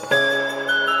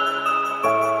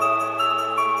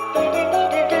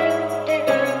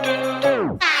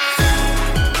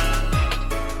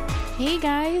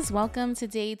guys. Welcome to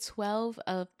day 12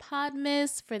 of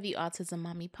PODMAS for the Autism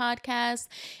Mommy podcast.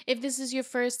 If this is your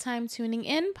first time tuning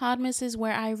in, PODMAS is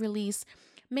where I release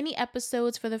mini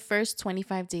episodes for the first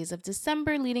 25 days of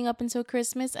December leading up until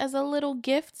Christmas as a little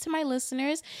gift to my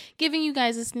listeners, giving you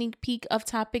guys a sneak peek of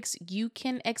topics you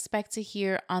can expect to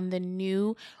hear on the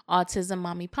new Autism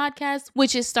Mommy podcast,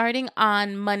 which is starting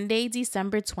on Monday,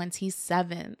 December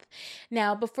 27th.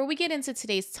 Now, before we get into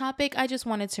today's topic, I just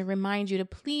wanted to remind you to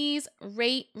please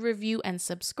rate, review, and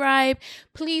subscribe.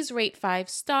 Please rate 5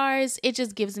 stars. It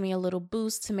just gives me a little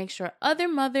boost to make sure other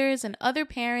mothers and other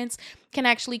parents can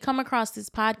actually come across this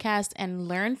podcast and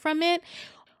learn from it.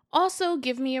 Also,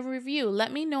 give me a review.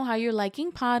 Let me know how you're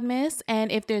liking PODMAS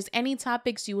and if there's any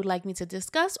topics you would like me to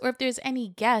discuss or if there's any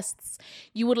guests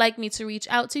you would like me to reach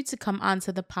out to come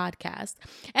onto the podcast.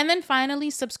 And then finally,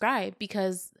 subscribe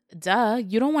because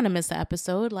you don't want to miss an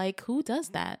episode. Like, who does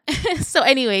that? So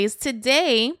anyways,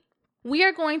 today we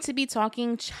are going to be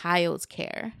talking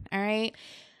childcare, all right?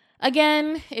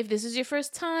 Again, if this is your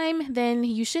first time, then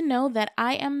you should know that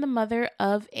I am the mother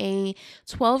of a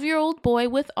 12-year-old boy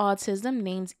with autism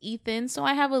named Ethan. So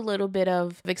I have a little bit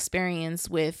of experience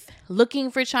with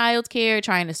looking for childcare,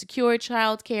 trying to secure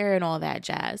childcare, and all that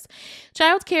jazz.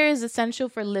 Childcare is essential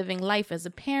for living life as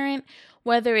a parent,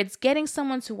 whether it's getting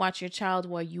someone to watch your child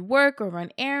while you work or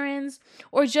run errands,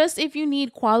 or just if you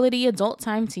need quality adult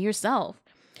time to yourself.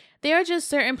 There are just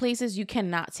certain places you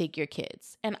cannot take your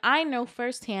kids. And I know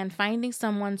firsthand finding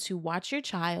someone to watch your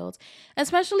child,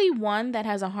 especially one that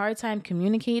has a hard time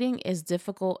communicating, is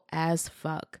difficult as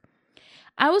fuck.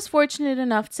 I was fortunate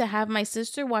enough to have my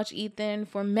sister watch Ethan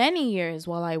for many years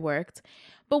while I worked.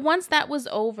 But once that was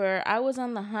over, I was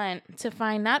on the hunt to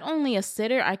find not only a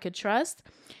sitter I could trust,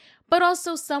 but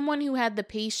also someone who had the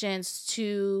patience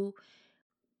to,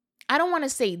 I don't want to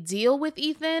say deal with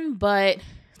Ethan, but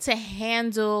to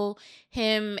handle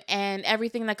him and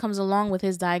everything that comes along with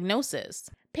his diagnosis.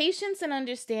 Patience and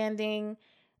understanding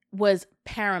was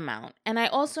paramount. And I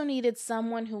also needed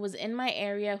someone who was in my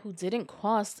area who didn't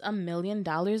cost $1 million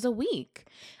a week.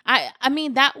 I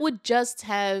mean, that would just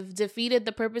have defeated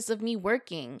the purpose of me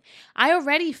working. I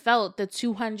already felt the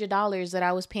 $200 that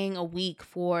I was paying a week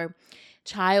for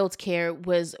childcare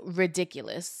was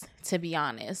ridiculous, to be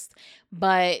honest.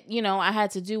 But, I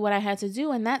had to do what I had to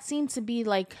do, and that seemed to be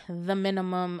like the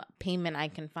minimum payment I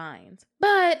can find.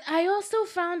 But I also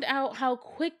found out how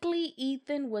quickly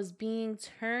Ethan was being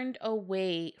turned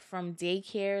away from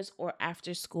daycares or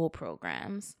after-school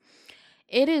programs.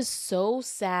 It is so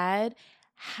sad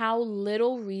how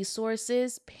little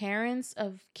resources parents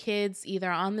of kids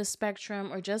either on the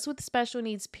spectrum or just with special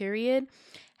needs, period,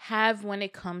 have when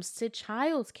it comes to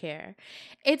childcare.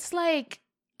 It's like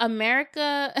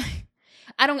America,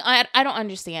 I don't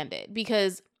understand it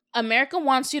because America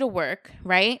wants you to work,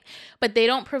 right? But they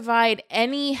don't provide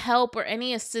any help or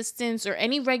any assistance or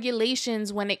any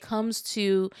regulations when it comes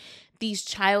to these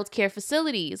childcare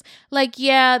facilities. Like,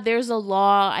 yeah, there's a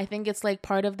law. I think it's like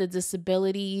part of the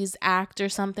Disabilities Act or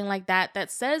something like that that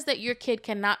says that your kid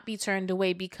cannot be turned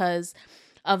away because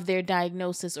of their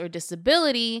diagnosis or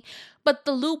disability. But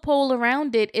the loophole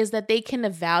around it is that they can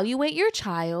evaluate your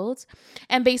child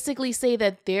and basically say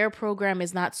that their program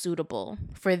is not suitable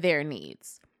for their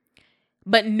needs.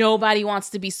 But nobody wants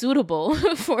to be suitable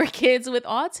for kids with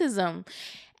autism.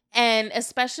 And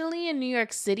especially in New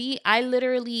York City, I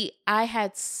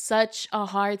had such a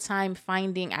hard time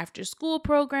finding after school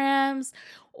programs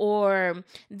or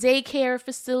daycare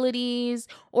facilities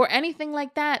or anything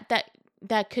like that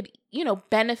could,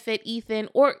 benefit Ethan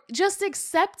or just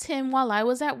accept him while I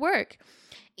was at work.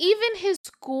 Even his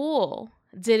school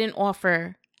didn't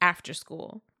offer after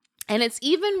school. And it's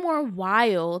even more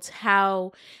wild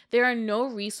how there are no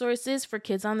resources for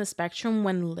kids on the spectrum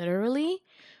when literally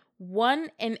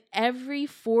 1 in every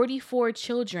 44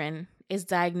 children is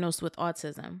diagnosed with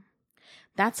autism.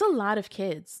 That's a lot of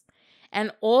kids.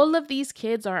 And all of these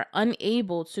kids are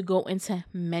unable to go into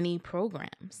many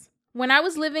programs. When I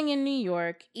was living in New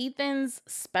York, Ethan's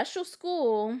special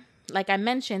school, like I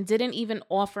mentioned, didn't even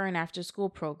offer an after-school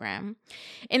program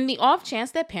in the off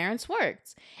chance that parents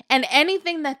worked. And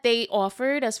anything that they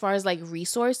offered as far as like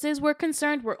resources were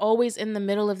concerned were always in the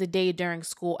middle of the day during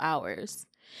school hours.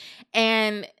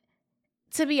 And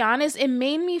to be honest, it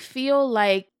made me feel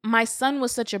like my son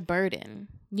was such a burden.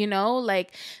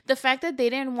 Like the fact that they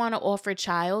didn't want to offer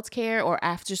childcare or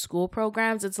after school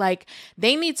programs, it's like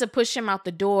they need to push him out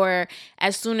the door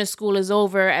as soon as school is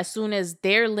over, as soon as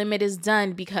their limit is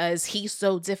done because he's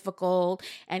so difficult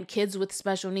and kids with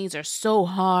special needs are so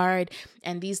hard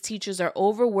and these teachers are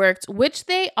overworked, which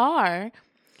they are,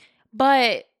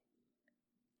 but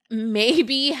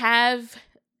maybe have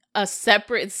a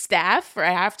separate staff for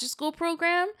an after school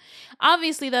program.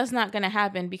 Obviously, that's not going to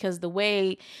happen because the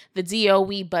way the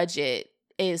DOE budget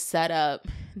is set up,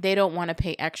 they don't want to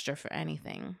pay extra for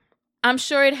anything. I'm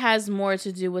sure it has more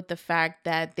to do with the fact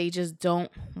that they just don't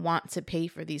want to pay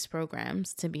for these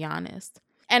programs, to be honest.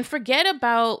 And forget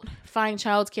about find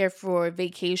childcare for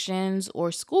vacations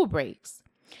or school breaks.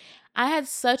 I had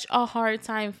such a hard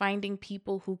time finding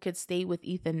people who could stay with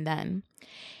Ethan then.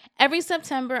 Every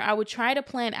September, I would try to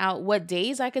plan out what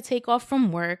days I could take off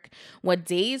from work, what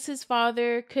days his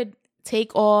father could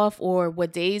take off, or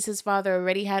what days his father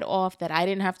already had off that I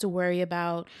didn't have to worry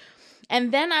about.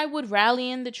 And then I would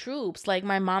rally in the troops, like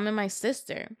my mom and my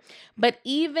sister. But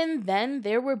even then,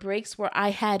 there were breaks where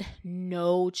I had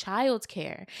no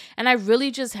childcare, and I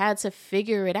really just had to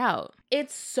figure it out.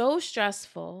 It's so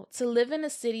stressful to live in a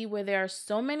city where there are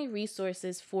so many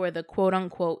resources for the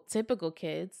quote-unquote typical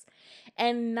kids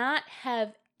and not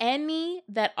have any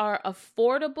that are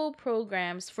affordable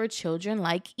programs for children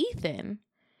like Ethan.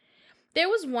 There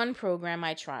was one program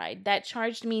I tried that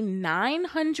charged me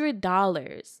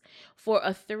 $900 for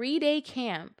a 3-day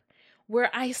camp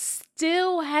where I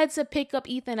still had to pick up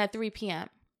Ethan at 3 p.m.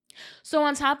 So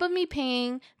on top of me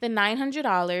paying the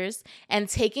 $900 and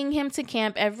taking him to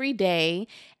camp every day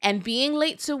and being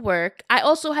late to work, I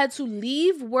also had to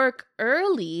leave work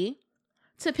early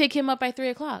to pick him up by 3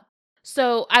 o'clock.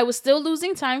 So I was still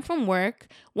losing time from work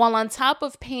while on top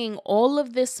of paying all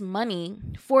of this money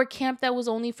for a camp that was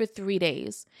only for 3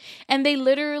 days. And they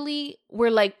literally were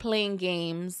like playing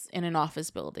games in an office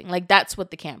building. Like that's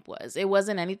what the camp was. It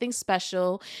wasn't anything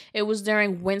special. It was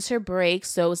during winter break.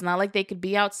 So it's not like they could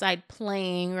be outside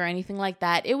playing or anything like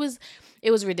that. It was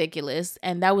ridiculous.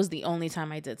 And that was the only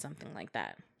time I did something like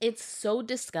that. It's so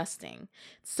disgusting.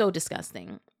 So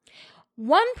disgusting.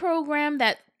 One program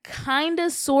that kind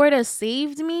of sort of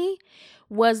saved me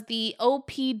was the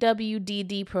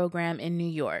OPWDD program in New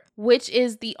York, which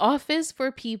is the Office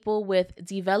for People with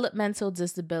Developmental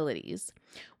Disabilities,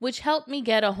 which helped me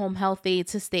get a home health aide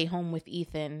to stay home with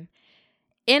Ethan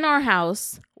in our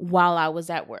house while I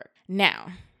was at work. Now,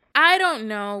 I don't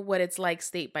know what it's like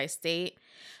state by state,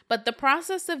 but the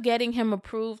process of getting him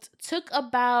approved took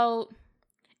about,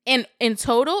 in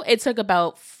total, it took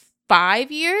about 5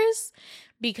 years.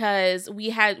 Because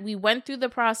we went through the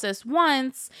process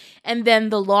once and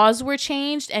then the laws were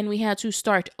changed and we had to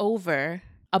start over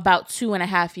about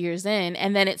 2.5 years in.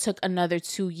 And then it took another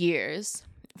 2 years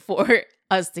for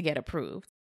us to get approved.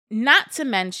 Not to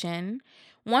mention,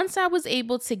 once I was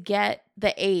able to get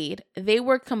the aid, they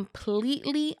were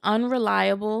completely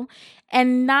unreliable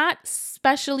and not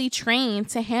specially trained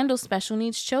to handle special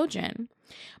needs children.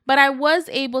 But I was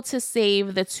able to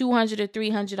save the $200 or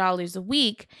 $300 a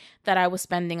week that I was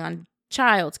spending on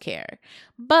childcare.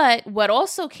 But what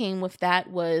also came with that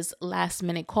was last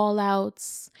minute call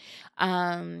outs,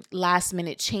 last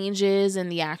minute changes in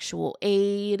the actual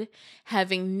aid,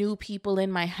 having new people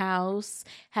in my house,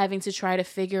 having to try to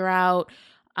figure out,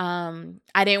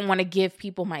 I didn't want to give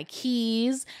people my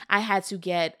keys. I had to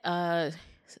get a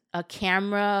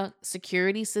camera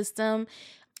security system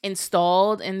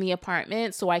installed in the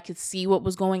apartment so I could see what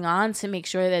was going on to make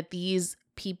sure that these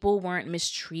people weren't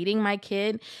mistreating my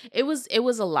kid. It was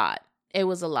a lot. It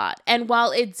was a lot. And while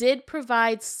it did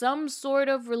provide some sort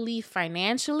of relief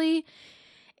financially,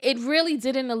 it really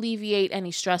didn't alleviate any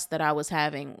stress that I was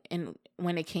having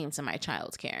when it came to my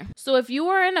childcare. So if you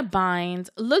are in a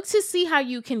bind, look to see how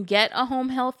you can get a home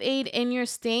health aide in your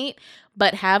state,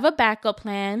 but have a backup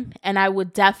plan. And I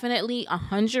would definitely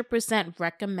 100%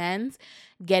 recommend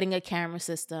getting a camera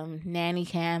system, nanny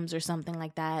cams or something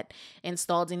like that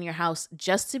installed in your house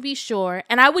just to be sure.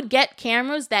 And I would get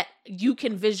cameras that you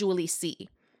can visually see.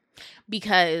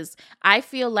 Because I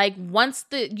feel like once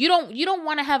you don't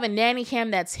want to have a nanny cam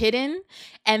that's hidden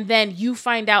and then you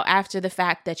find out after the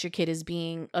fact that your kid is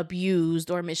being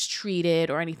abused or mistreated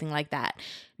or anything like that.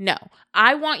 No,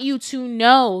 I want you to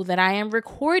know that I am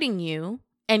recording you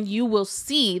and you will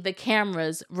see the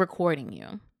cameras recording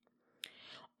you.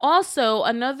 Also,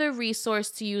 another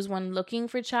resource to use when looking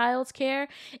for childcare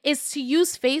is to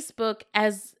use Facebook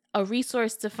as a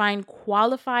resource to find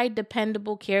qualified,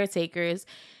 dependable caretakers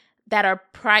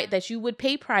that you would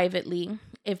pay privately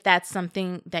if that's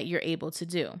something that you're able to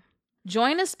do.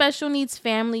 Join a special needs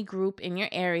family group in your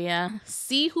area,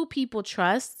 see who people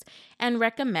trust and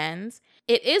recommend.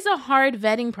 It is a hard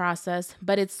vetting process,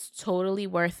 but it's totally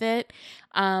worth it.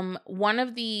 One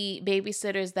of the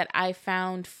babysitters that I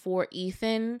found for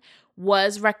Ethan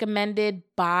was recommended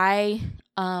by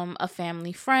a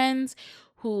family friend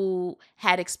who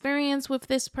had experience with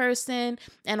this person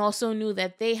and also knew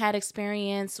that they had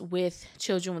experience with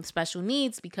children with special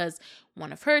needs because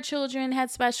one of her children had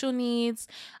special needs.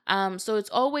 So it's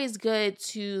always good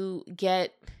to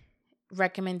get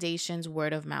recommendations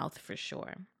word of mouth for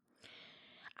sure.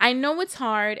 I know it's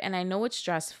hard and I know it's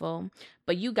stressful,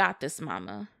 but you got this,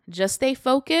 mama. Just stay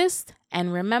focused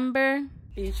and remember,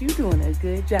 bitch, you doing a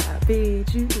good job.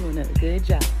 Bitch, you doing a good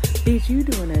job. Bitch, you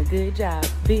doing a good job.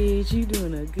 Bitch, you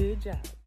doing a good job.